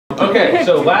Okay,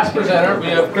 so last presenter, we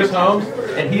have Chris Holmes,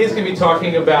 and he is going to be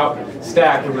talking about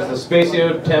STAC, which is the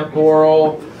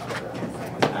Spatiotemporal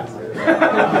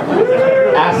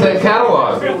Asset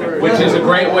Catalog, which is a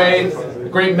great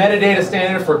metadata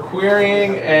standard for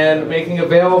querying and making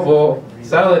available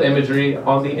satellite imagery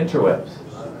on the interwebs.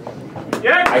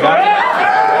 Yeah, I got it.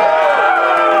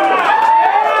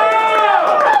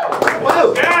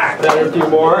 That a few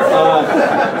more.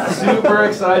 Super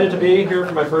excited to be here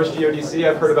for my first GeoDC.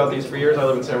 I've heard about these for years. I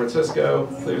live in San Francisco,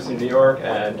 previously New York,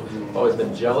 and I've always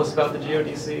been jealous about the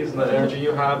GeoDCs and the energy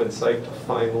you have, and psyched to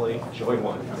finally join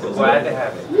one. Glad to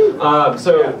have it.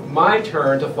 So my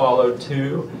turn to follow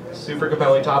two super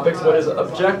compelling topics, what is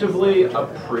objectively a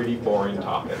pretty boring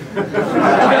topic.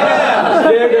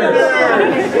 Standards!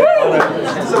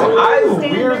 So I've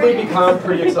weirdly become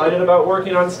pretty excited about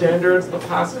working on standards the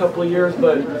past couple of years,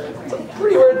 but it's a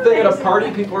pretty weird thing at a party.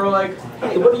 People are like,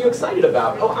 hey, what are you excited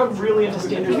about? Oh, I'm really into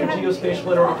standards for geospatial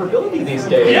interoperability these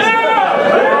days.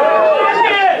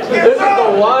 This is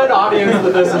the one audience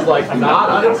that this is like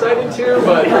not unexciting to,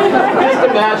 but just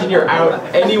imagine you're out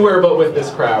anywhere but with this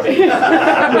crowd.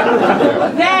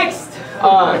 Next!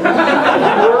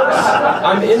 Worse,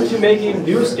 I'm into making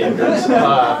new standards,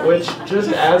 which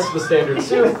just adds to the standard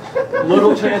soup.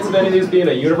 Little chance of any of these being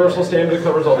a universal standard that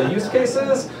covers all the use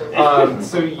cases.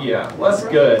 So yeah, less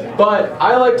good. But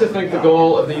I like to think the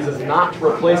goal of these is not to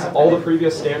replace all the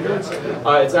previous standards.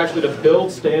 It's actually to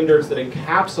build standards that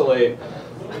encapsulate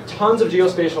tons of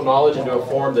geospatial knowledge into a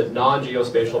form that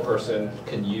non-geospatial person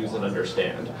can use and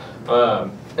understand.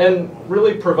 And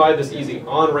really provide this easy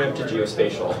on-ramp to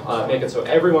geospatial. Make it so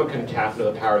everyone can tap into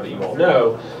the power that you all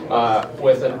know,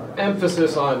 with an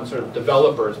emphasis on sort of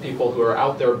developers, people who are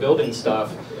out there building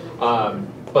stuff,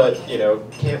 but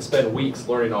can't spend weeks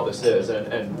learning all this is,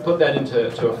 and put that into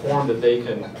a form that they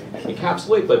can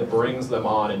encapsulate but brings them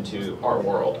on into our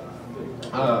world.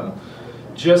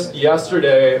 Just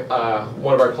yesterday,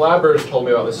 one of our collaborators told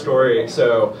me about this story.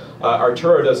 So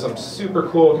Arturo does some super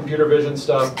cool computer vision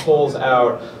stuff, pulls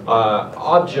out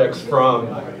objects from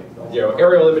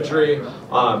aerial imagery,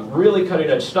 really cutting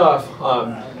edge stuff.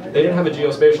 They didn't have a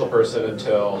geospatial person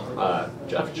until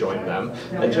Jeff joined them.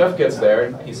 And Jeff gets there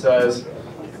and he says,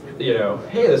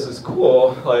 hey, this is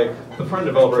cool. Like the front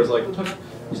developer is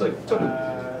took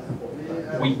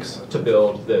weeks to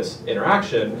build this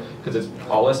interaction because it's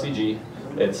all SVG.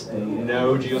 It's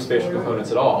no geospatial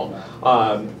components at all.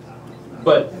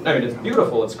 But, I mean, it's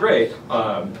beautiful, it's great.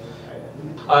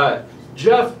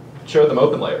 Jeff showed them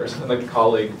open layers, and the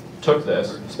colleague took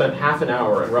this, spent half an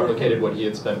hour, and replicated what he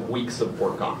had spent weeks of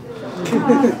work on.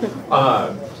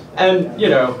 And,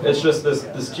 it's just this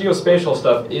geospatial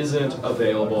stuff isn't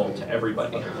available to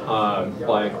everybody.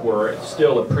 We're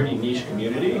still a pretty niche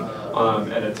community,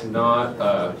 and it's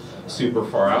not super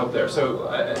far out there. So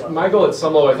my goal at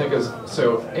some level, I think, is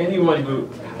so anyone who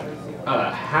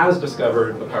has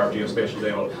discovered the power of geospatial is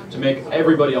able to make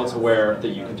everybody else aware that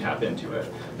you can tap into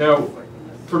it. Now,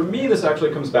 for me, this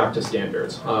actually comes back to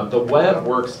standards. The web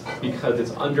works because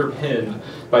it's underpinned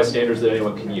by standards that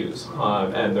anyone can use.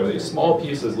 And they're these small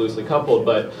pieces loosely coupled,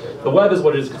 but the web is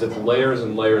what it is because it's layers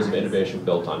and layers of innovation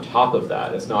built on top of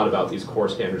that. It's not about these core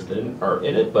standards that are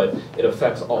in it, but it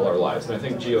affects all our lives. And I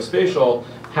think geospatial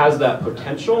has that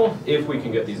potential if we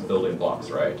can get these building blocks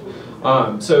right.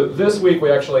 So this week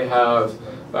we actually have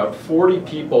about 40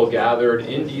 people gathered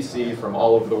in DC from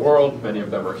all over the world, many of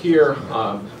them are here,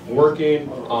 working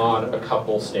on a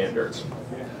couple standards.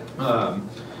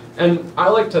 And I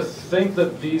like to think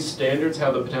that these standards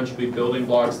have the potential to be building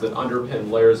blocks that underpin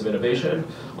layers of innovation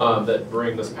that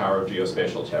bring this power of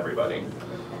geospatial to everybody.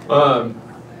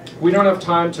 We don't have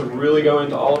time to really go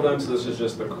into all of them, so this is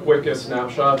just the quickest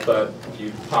snapshot, but if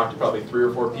you talk to probably 3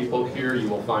 or 4 people here, you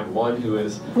will find one who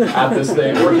is at this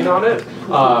thing working on it.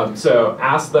 So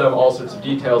ask them all sorts of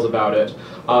details about it.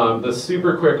 The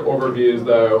super quick overviews,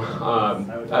 though,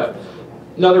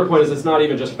 another point is it's not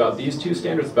even just about these two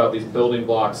standards, it's about these building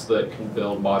blocks that can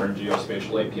build modern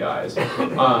geospatial APIs.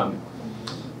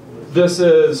 This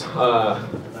is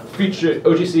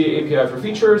OGC API for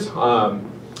features.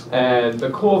 And the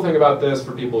cool thing about this,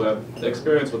 for people who have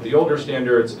experience with the older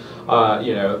standards,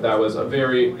 that was a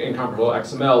very incomparable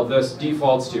XML. This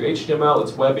defaults to HTML,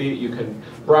 it's webby, you can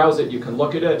browse it, you can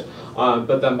look at it,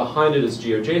 but then behind it is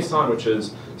GeoJSON, which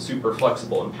is super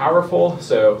flexible and powerful.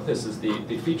 So this is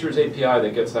the features API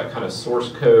that gets that kind of source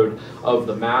code of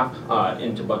the map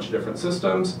into a bunch of different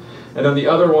systems. And then the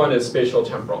other one is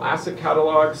SpatioTemporal Asset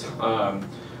Catalogs,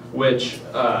 which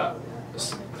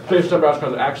SpatioTemporal Asset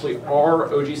Catalogs actually are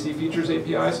OGC features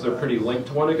API, so they're pretty linked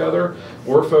to one another.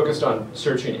 We're focused on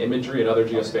searching imagery and other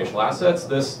geospatial assets.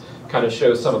 This kind of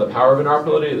shows some of the power of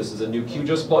interoperability. This is a new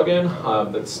QGIS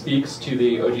plugin that speaks to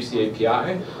the OGC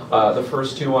API. The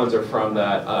first two ones are from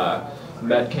that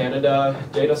Met Canada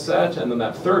data set, and then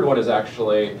that third one is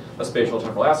actually a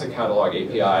SpatioTemporal Asset Catalog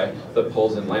API that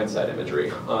pulls in Landsat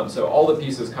imagery. So all the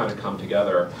pieces kind of come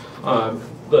together.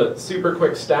 The super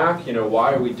quick stack,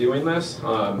 why are we doing this?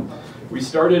 We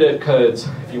started it because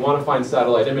if you want to find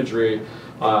satellite imagery,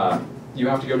 you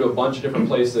have to go to a bunch of different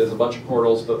places, a bunch of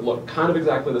portals that look kind of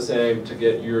exactly the same to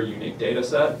get your unique data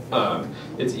set.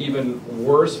 It's even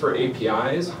worse for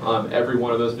APIs. Every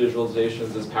one of those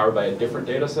visualizations is powered by a different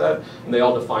data set, and they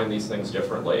all define these things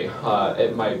differently.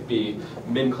 It might be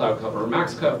min cloud cover or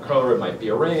max cover, it might be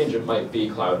a range, it might be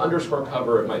cloud underscore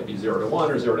cover, it might be 0 to 1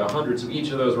 or 0 to 100, so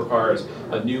each of those requires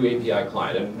a new API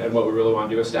client. And what we really want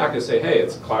to do with STAC is say, hey,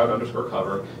 it's cloud underscore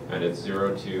cover, and it's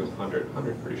 0 to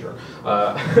 100 pretty sure.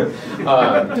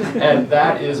 And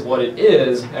that is what it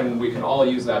is, and we can all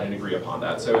use that and agree upon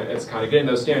that. So it's kind of getting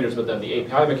those standards, but then the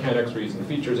API mechanics, we're using the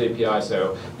features API,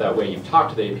 so that way you talk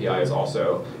to the API is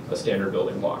also a standard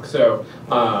building block. So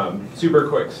super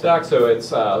quick stack, so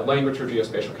it's language for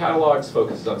geospatial catalogs,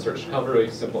 focuses on search discovery,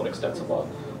 simple and extensible.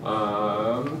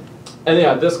 And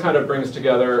yeah, this kind of brings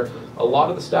together a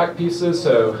lot of the stack pieces.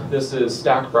 So this is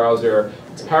Stack Browser.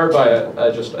 It's powered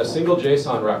by just a single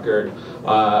JSON record,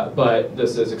 but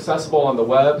this is accessible on the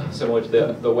web, similar to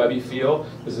the webby feel.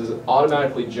 This is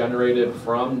automatically generated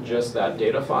from just that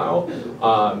data file.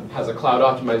 Has a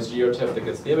cloud-optimized geotiff that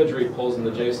gets the imagery, pulls in the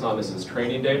JSON. This is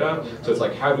training data. So it's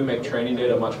like, how do we make training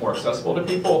data much more accessible to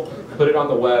people? Put it on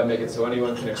the web, make it so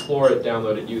anyone can explore it,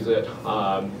 download it, use it.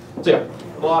 So yeah,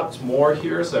 lots more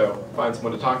here, so find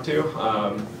someone to talk to.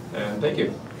 And thank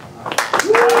you. Thank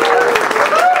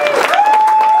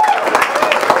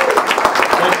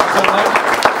you so much.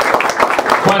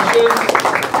 Questions?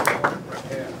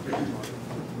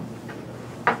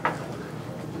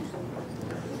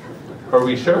 Are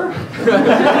we sure?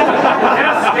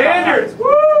 Standards!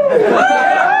 Woo!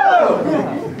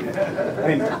 I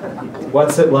mean,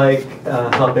 what's it like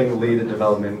helping lead the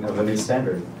development of a new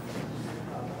standard?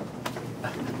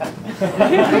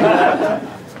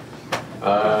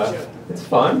 It's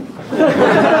fun.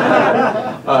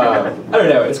 I don't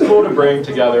know, it's cool to bring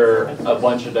together a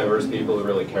bunch of diverse people who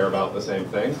really care about the same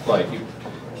thing. Like, you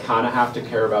kind of have to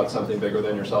care about something bigger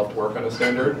than yourself to work on a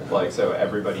standard. Like, so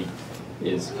everybody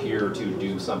is here to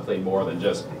do something more than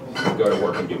just go to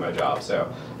work and do my job.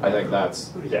 So I think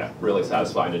that's, yeah, really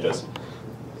satisfying to just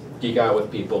geek out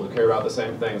with people who care about the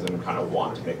same things and kind of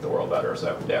want to make the world better.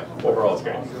 So yeah, overall it's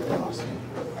great.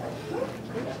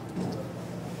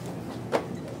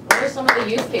 What are some of the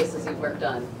use cases you've worked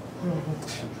on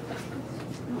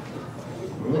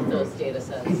with those data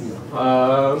sets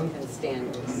and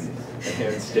standards?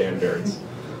 And standards.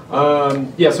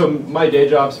 Yeah, so my day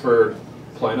job's for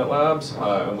Planet Labs,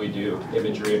 and we do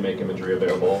imagery and make imagery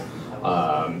available.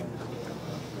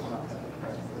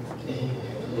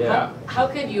 Yeah. How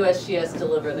could USGS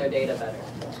deliver their data better?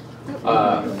 So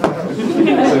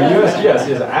USGS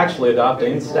is actually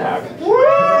adopting STAC.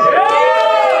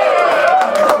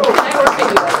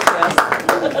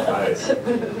 Nice.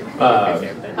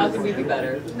 How can we be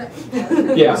better?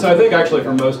 Yeah, so I think actually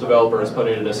for most developers,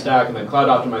 putting it in a STAC and then cloud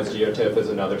optimized geotiff is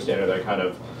another standard that I kind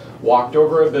of walked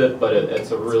over a bit, but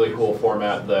it's a really cool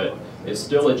format that is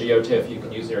still a geotiff you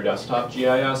can use in your desktop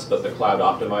GIS, but the cloud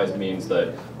optimized means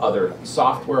that other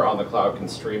software on the cloud can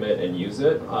stream it and use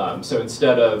it. So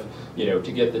instead of,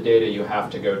 to get the data you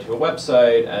have to go to a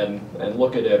website and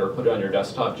look at it or put it on your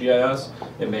desktop GIS,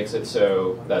 it makes it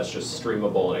so that's just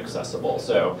streamable and accessible.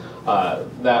 So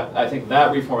I think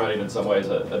that reformatting in some ways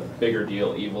is a bigger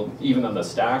deal even than the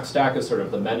STAC. STAC is sort of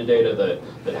the metadata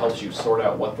that helps you sort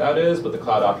out what that is, but the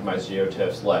cloud optimized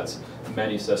geotiffs lets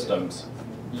many systems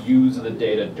use the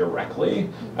data directly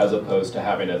as opposed to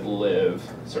having it live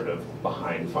sort of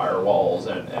behind firewalls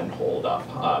and hold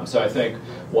up. So I think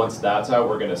once that's out,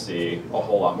 we're going to see a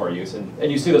whole lot more use.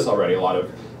 And you see this already. A lot of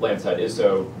Landsat is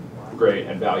so great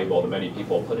and valuable that many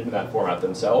people put it in that format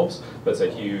themselves, but it's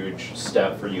a huge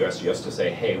step for USGS to say,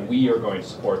 hey, we are going to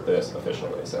support this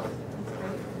officially. So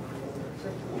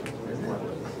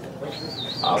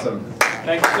awesome.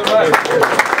 Thank you so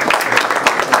much.